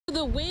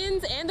The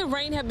winds and the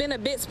rain have been a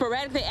bit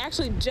sporadic. They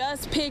actually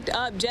just picked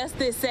up just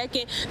this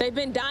second. They've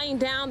been dying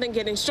down, then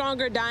getting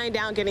stronger, dying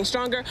down, getting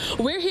stronger.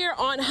 We're here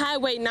on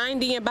Highway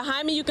 90, and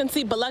behind me you can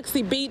see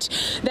Biloxi Beach.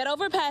 That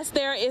overpass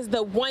there is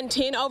the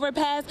 110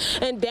 overpass,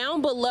 and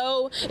down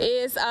below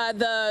is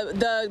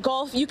the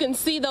Gulf. You can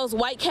see those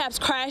white caps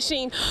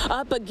crashing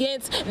up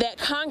against that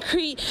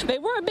concrete. They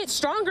were a bit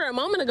stronger a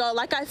moment ago.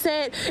 Like I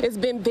said, it's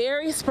been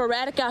very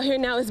sporadic out here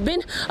now. It's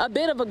been a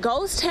bit of a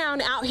ghost town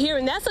out here,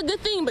 and that's a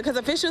good thing because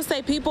officials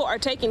say people are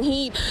taking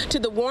heed to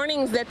the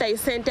warnings that they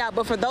sent out.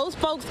 But for those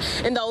folks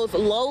in those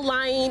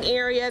low-lying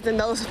areas and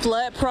those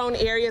flood-prone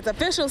areas,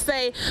 officials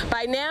say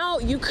by now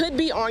you could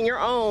be on your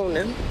own.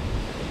 No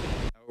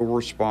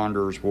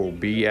responders will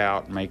be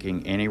out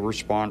making any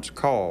response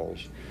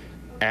calls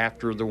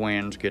after the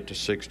winds get to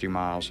 60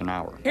 miles an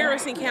hour.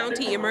 Harrison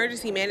County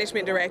Emergency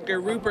Management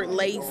Director Rupert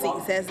Lacey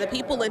says the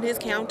people in his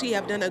county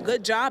have done a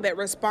good job at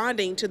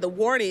responding to the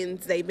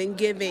warnings they've been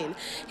given.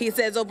 He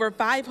says over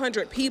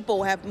 500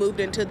 people have moved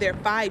into their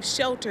 5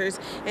 shelters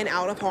and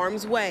out of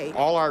harm's way.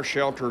 All our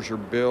shelters are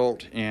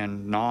built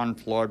in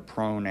non-flood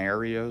prone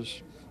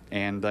areas,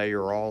 and they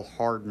are all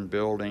hardened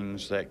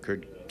buildings that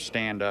could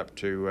stand up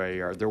to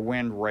they're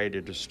wind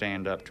rated to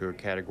stand up to a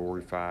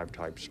Category 5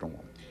 type storm.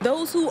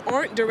 Those who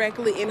aren't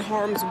directly in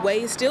harm's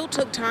way still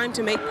took time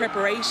to make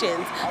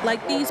preparations,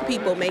 like these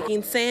people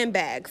making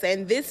sandbags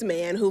and this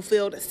man who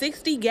filled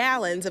 60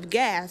 gallons of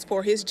gas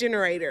for his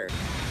generator.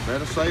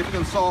 Better safe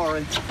than sorry.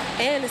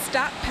 And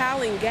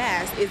stockpiling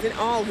gas isn't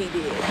all he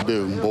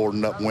did.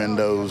 Boarding up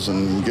windows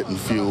and getting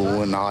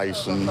fuel and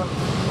ice and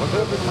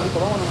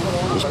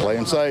just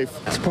playing safe.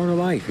 It's part of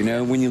life, you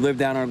know. When you live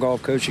down our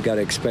Gulf Coast, you got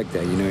to expect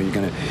that. You know, you're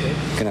gonna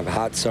have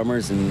hot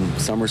summers and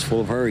summers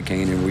full of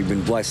hurricane, and we've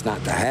been blessed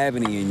not to have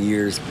any in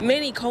years.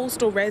 Many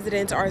coastal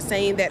residents are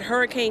saying that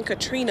Hurricane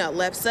Katrina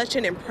left such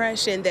an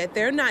impression that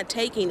they're not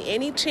taking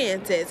any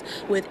chances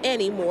with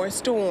any more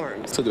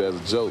storms. Took it as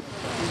a joke,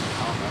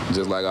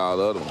 just like all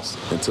the other ones,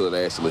 until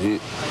it actually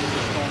hit.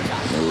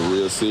 And we're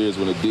real serious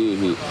when it did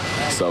hit,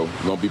 so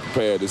we're gonna be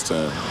prepared this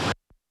time.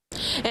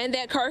 And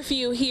that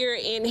curfew here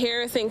in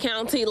Harrison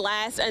County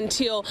lasts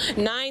until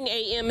 9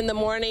 a.m. in the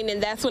morning,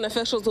 and that's when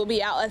officials will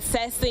be out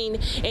assessing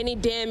any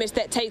damage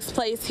that takes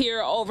place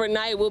here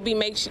overnight. We'll be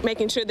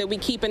making sure that we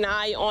keep an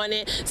eye on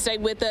it. Stay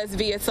with us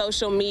via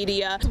social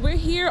media. We're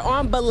here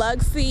on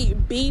Biloxi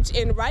Beach,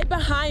 and right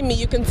behind me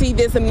you can see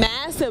this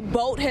massive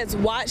boat has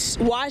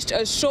washed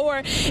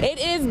ashore. It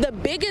is the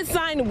biggest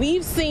sign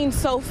we've seen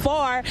so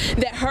far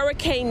that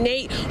Hurricane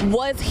Nate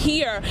was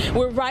here.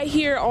 We're right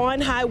here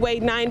on Highway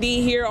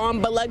 90 here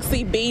on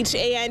Biloxi Beach,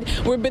 and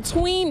we're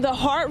between the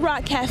Hard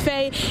Rock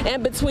Cafe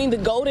and between the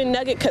Golden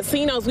Nugget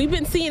casinos. We've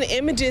been seeing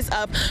images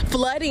of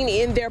flooding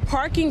in their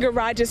parking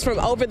garages from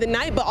over the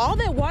night, but all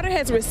that water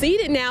has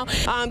receded now.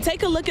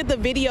 Take a look at the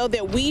video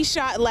that we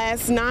shot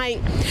last night.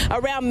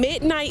 Around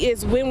midnight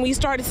is when we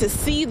started to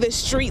see the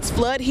streets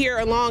flood here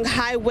along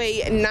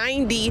Highway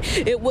 90.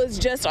 It was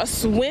just a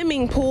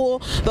swimming pool.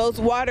 Those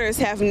waters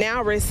have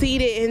now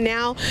receded, and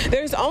now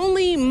there's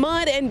only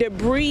mud and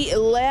debris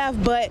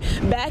left. But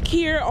back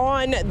here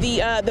on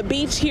the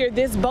beach here,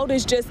 this boat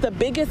is just the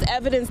biggest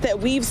evidence that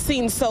we've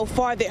seen so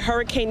far that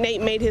Hurricane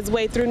Nate made his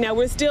way through. Now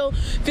we're still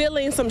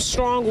feeling some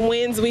strong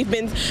winds. We've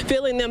been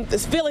feeling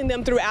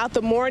them throughout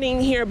the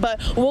morning here,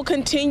 but we'll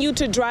continue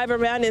to drive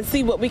around and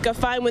see what we can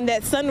find. When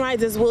that sun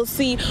rises, we'll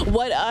see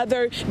what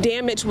other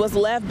damage was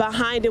left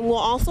behind, and we'll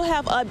also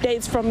have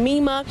updates from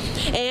MEMA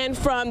and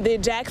from the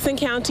Jackson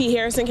County,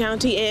 Harrison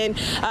County, and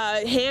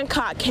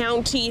Hancock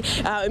County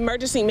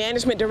emergency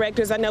management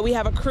directors. I know we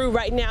have a crew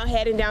right now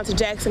heading down to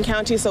Jackson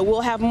County, so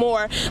we'll have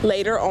more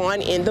later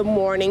on in the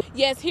morning.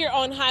 Yes, here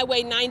on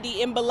Highway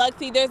 90 in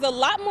Biloxi, there's a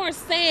lot more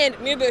sand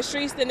near the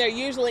streets than there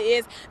usually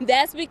is.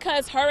 That's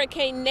because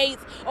Hurricane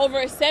Nate's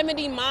over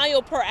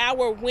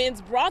 70-mile-per-hour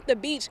winds brought the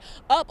beach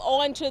up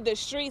onto the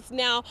streets.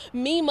 Now,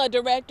 MEMA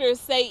directors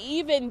say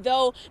even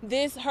though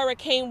this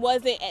hurricane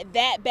wasn't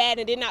that bad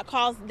and did not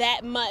cause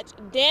that much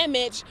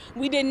damage,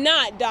 we did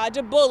not dodge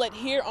a bullet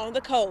here on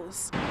the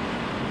coast.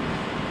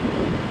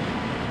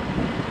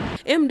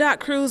 MDOT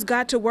crews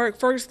got to work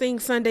first thing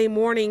Sunday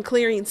morning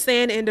clearing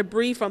sand and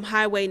debris from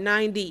Highway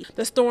 90.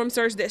 The storm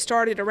surge that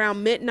started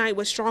around midnight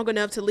was strong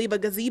enough to leave a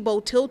gazebo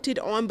tilted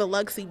on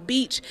Biloxi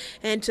Beach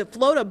and to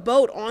float a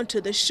boat onto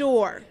the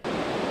shore.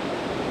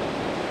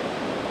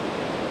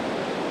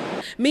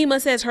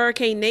 MEMA says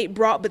Hurricane Nate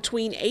brought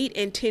between 8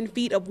 and 10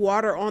 feet of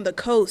water on the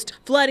coast,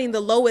 flooding the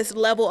lowest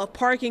level of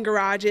parking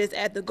garages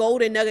at the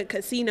Golden Nugget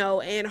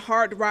Casino and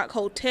Hard Rock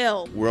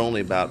Hotel. We're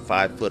only about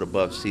 5 foot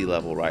above sea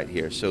level right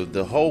here, so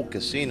the whole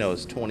casino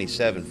is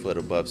 27 foot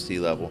above sea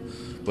level.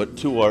 But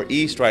to our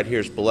east right here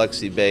is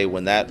Biloxi Bay.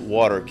 When that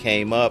water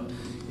came up,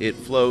 it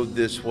flowed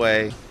this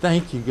way.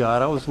 Thank you,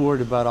 God. I was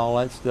worried about all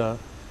that stuff.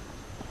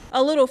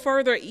 A little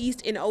further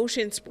east in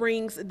Ocean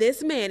Springs,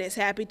 this man is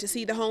happy to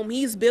see the home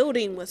he's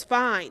building was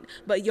fine.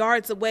 But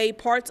yards away,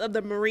 parts of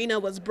the marina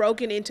was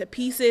broken into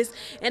pieces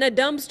and a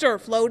dumpster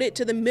floated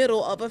to the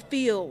middle of a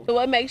field.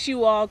 What makes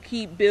you all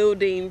keep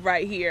building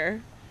right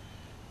here?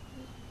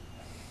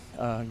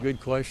 Good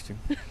question.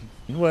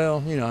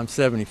 Well, you know, I'm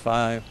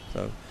 75,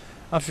 so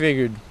I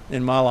figured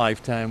in my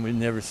lifetime we'd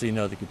never see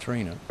another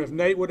Katrina. If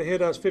Nate would have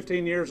hit us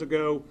 15 years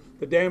ago,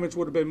 the damage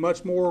would have been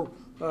much more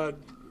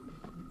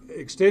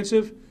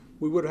extensive.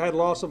 We would have had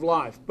loss of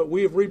life. But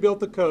we have rebuilt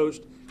the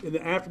coast in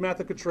the aftermath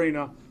of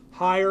Katrina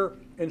higher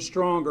and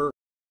stronger.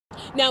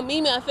 Now,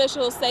 MEMA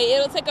officials say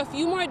it'll take a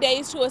few more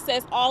days to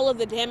assess all of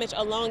the damage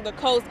along the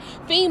coast.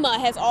 FEMA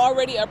has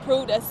already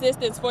approved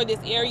assistance for this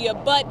area,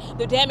 but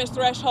the damage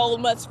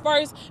threshold must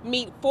first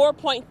meet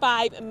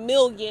 $4.5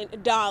 million.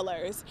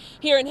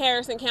 Here in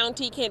Harrison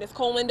County, Candace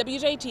Coleman,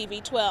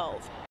 WJTV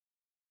 12.